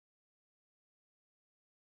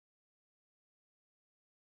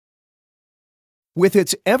With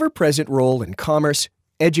its ever-present role in commerce,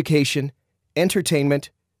 education, entertainment,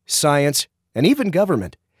 science, and even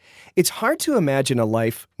government, it's hard to imagine a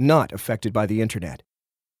life not affected by the Internet.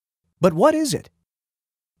 But what is it?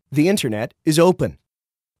 The Internet is open.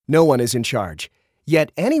 No one is in charge,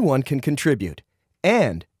 yet anyone can contribute,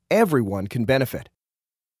 and everyone can benefit.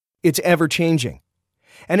 It's ever-changing,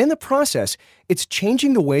 and in the process, it's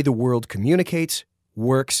changing the way the world communicates,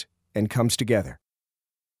 works, and comes together.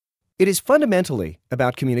 It is fundamentally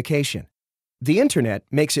about communication. The Internet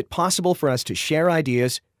makes it possible for us to share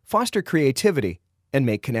ideas, foster creativity, and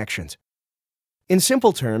make connections. In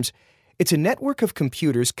simple terms, it's a network of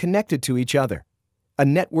computers connected to each other. A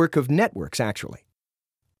network of networks, actually.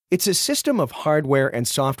 It's a system of hardware and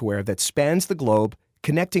software that spans the globe,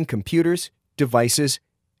 connecting computers, devices,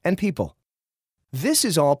 and people. This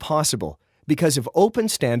is all possible because of open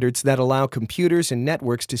standards that allow computers and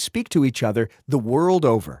networks to speak to each other the world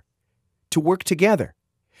over, to work together,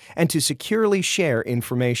 and to securely share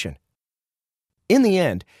information. In the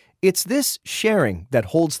end, it's this sharing that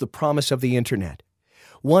holds the promise of the Internet,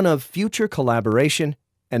 one of future collaboration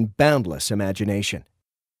and boundless imagination.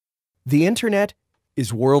 The Internet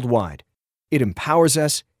is worldwide. It empowers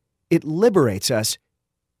us. It liberates us.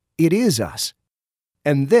 It is us.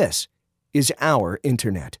 And this is our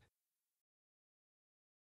Internet.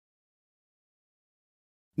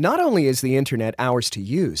 Not only is the Internet ours to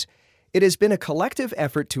use, it has been a collective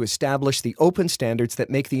effort to establish the open standards that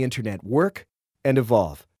make the Internet work and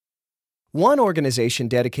evolve. One organization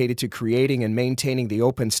dedicated to creating and maintaining the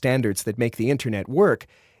open standards that make the Internet work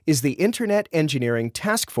is the Internet Engineering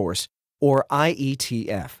Task Force, or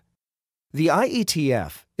IETF. The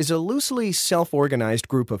IETF is a loosely self-organized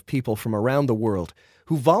group of people from around the world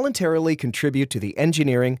who voluntarily contribute to the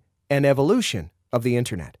engineering and evolution of the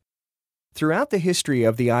Internet. Throughout the history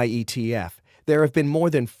of the IETF, there have been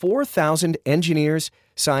more than 4,000 engineers,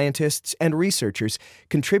 scientists, and researchers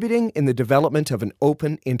contributing in the development of an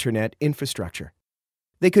open Internet infrastructure.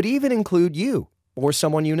 They could even include you or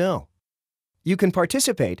someone you know. You can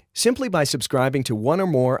participate simply by subscribing to one or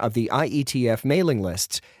more of the IETF mailing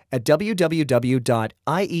lists at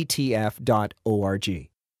www.ietf.org.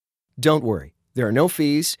 Don't worry, there are no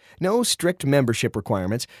fees, no strict membership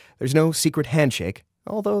requirements, there's no secret handshake,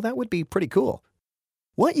 although that would be pretty cool.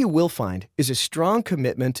 What you will find is a strong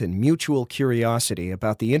commitment and mutual curiosity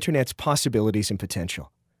about the Internet's possibilities and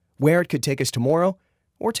potential, where it could take us tomorrow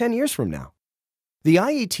or 10 years from now. The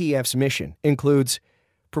IETF's mission includes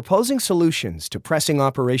proposing solutions to pressing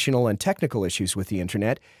operational and technical issues with the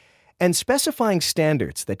Internet, and specifying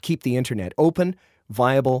standards that keep the Internet open,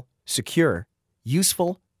 viable, secure,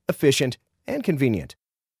 useful, efficient, and convenient.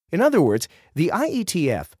 In other words, the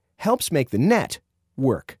IETF helps make the net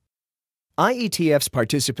work. IETF's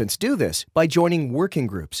participants do this by joining working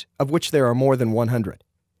groups, of which there are more than 100.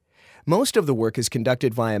 Most of the work is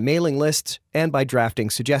conducted via mailing lists and by drafting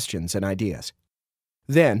suggestions and ideas.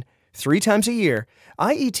 Then, 3 times a year,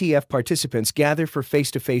 IETF participants gather for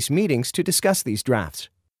face-to-face meetings to discuss these drafts.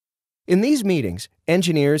 In these meetings,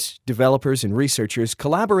 engineers, developers, and researchers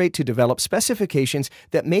collaborate to develop specifications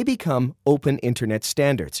that may become open Internet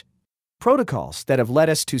standards, protocols that have led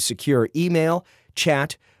us to secure email,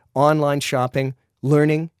 chat, online shopping,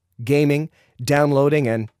 learning, gaming, downloading,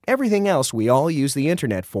 and everything else we all use the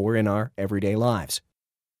Internet for in our everyday lives.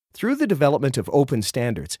 Through the development of open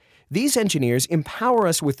standards, these engineers empower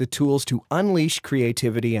us with the tools to unleash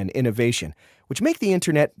creativity and innovation, which make the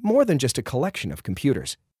Internet more than just a collection of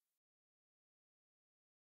computers.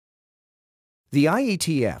 The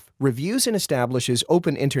IETF reviews and establishes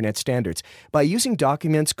open Internet standards by using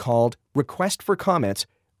documents called Request for Comments,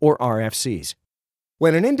 or RFCs.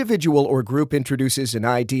 When an individual or group introduces an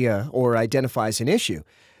idea or identifies an issue,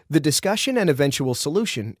 the discussion and eventual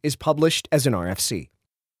solution is published as an RFC.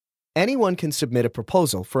 Anyone can submit a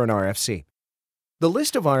proposal for an RFC. The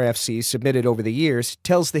list of RFCs submitted over the years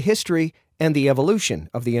tells the history and the evolution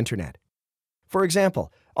of the Internet. For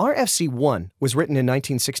example, RFC 1 was written in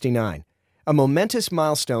 1969, a momentous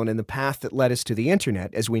milestone in the path that led us to the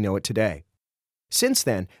Internet as we know it today. Since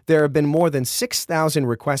then, there have been more than 6,000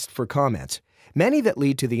 requests for comments, many that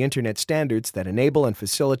lead to the Internet standards that enable and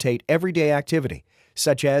facilitate everyday activity,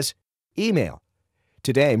 such as email.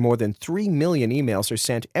 Today, more than 3 million emails are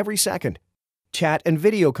sent every second. Chat and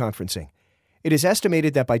video conferencing. It is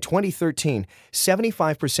estimated that by 2013,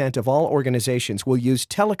 75% of all organizations will use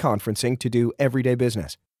teleconferencing to do everyday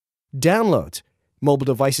business. Downloads. Mobile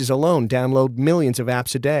devices alone download millions of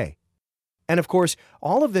apps a day. And of course,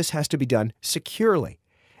 all of this has to be done securely,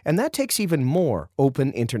 and that takes even more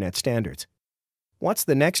open Internet standards. What's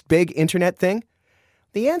the next big Internet thing?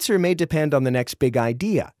 The answer may depend on the next big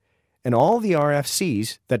idea. and all the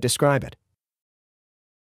RFCs that describe it.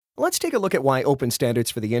 Let's take a look at why open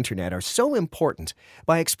standards for the Internet are so important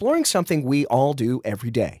by exploring something we all do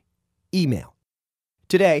every day: email.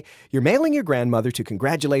 Today, you're mailing your grandmother to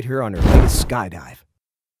congratulate her on her latest skydive.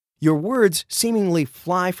 Your words seemingly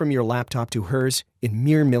fly from your laptop to hers in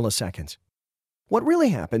mere milliseconds. What really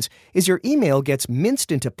happens is your email gets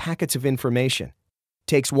minced into packets of information,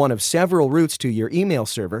 takes one of several routes to your email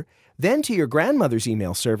server, then to your grandmother's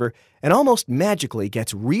email server, and almost magically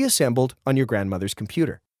gets reassembled on your grandmother's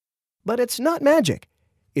computer. But it's not magic.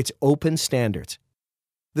 It's open standards.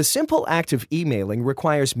 The simple act of emailing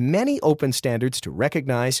requires many open standards to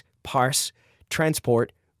recognize, parse,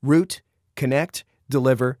 transport, route, connect,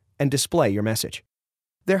 deliver, and display your message.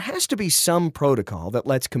 There has to be some protocol that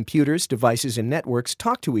lets computers, devices, and networks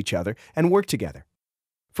talk to each other and work together.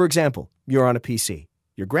 For example, you're on a PC.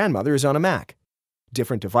 Your grandmother is on a Mac.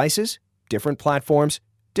 Different devices, different platforms,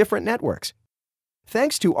 different networks.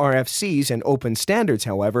 Thanks to RFCs and open standards,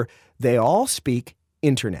 however, they all speak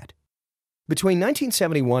Internet. Between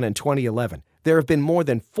 1971 and 2011, there have been more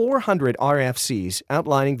than 400 RFCs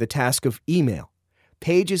outlining the task of email,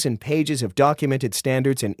 pages and pages of documented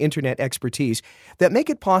standards and Internet expertise that make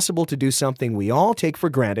it possible to do something we all take for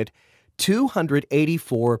granted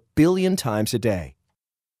 284 billion times a day.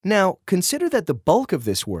 Now, consider that the bulk of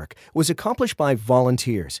this work was accomplished by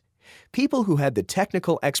volunteers, people who had the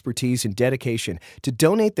technical expertise and dedication to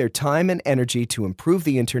donate their time and energy to improve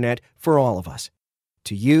the Internet for all of us,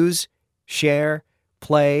 to use, share,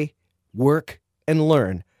 play, work, and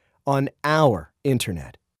learn on our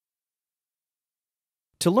Internet.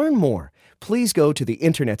 To learn more, please go to the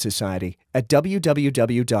Internet Society at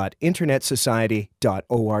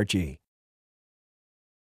www.internetsociety.org.